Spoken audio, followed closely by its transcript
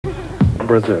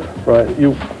Brazil, right?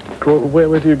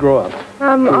 Where do you grow up?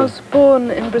 I was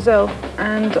born in Brazil,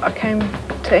 and I came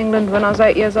to England when I was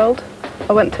 8 years old.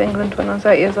 I went to England when I was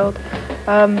 8 years old,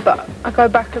 but I go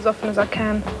back as often as I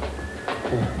can.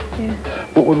 Yeah.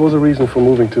 What was the reason for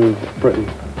moving to Britain?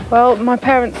 Well, my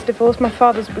parents divorced. My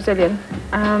father's Brazilian,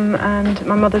 and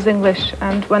my mother's English.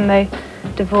 And when they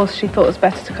divorced, she thought it was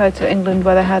better to go to England,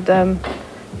 where they had,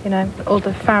 you know, all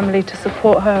the family to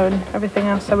support her and everything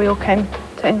else. So we all came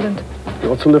to England. You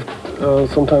also lived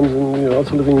sometimes in. You're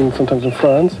also living sometimes in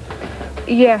France.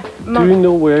 Yeah. Do you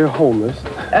know where your home is?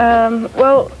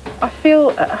 Well, I feel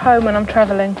at home when I'm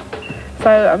travelling. So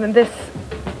I mean, this,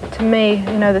 to me,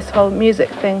 you know, this whole music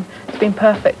thing has been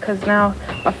perfect, because now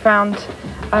I've found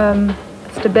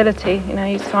stability. You know,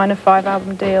 you sign a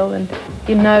 5-album deal and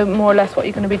you know more or less what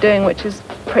you're going to be doing, which is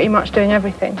pretty much doing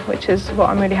everything, which is what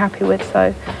I'm really happy with.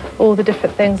 So all the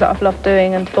different things that I've loved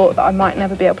doing and thought that I might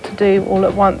never be able to do all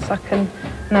at once, I can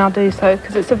now do so,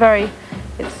 because it's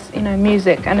you know,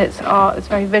 music and it's art, it's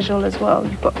very visual as well.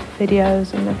 You've got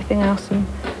videos and everything else and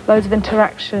loads of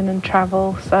interaction and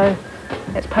travel, so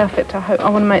it's perfect. I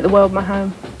want to make the world my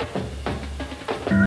home.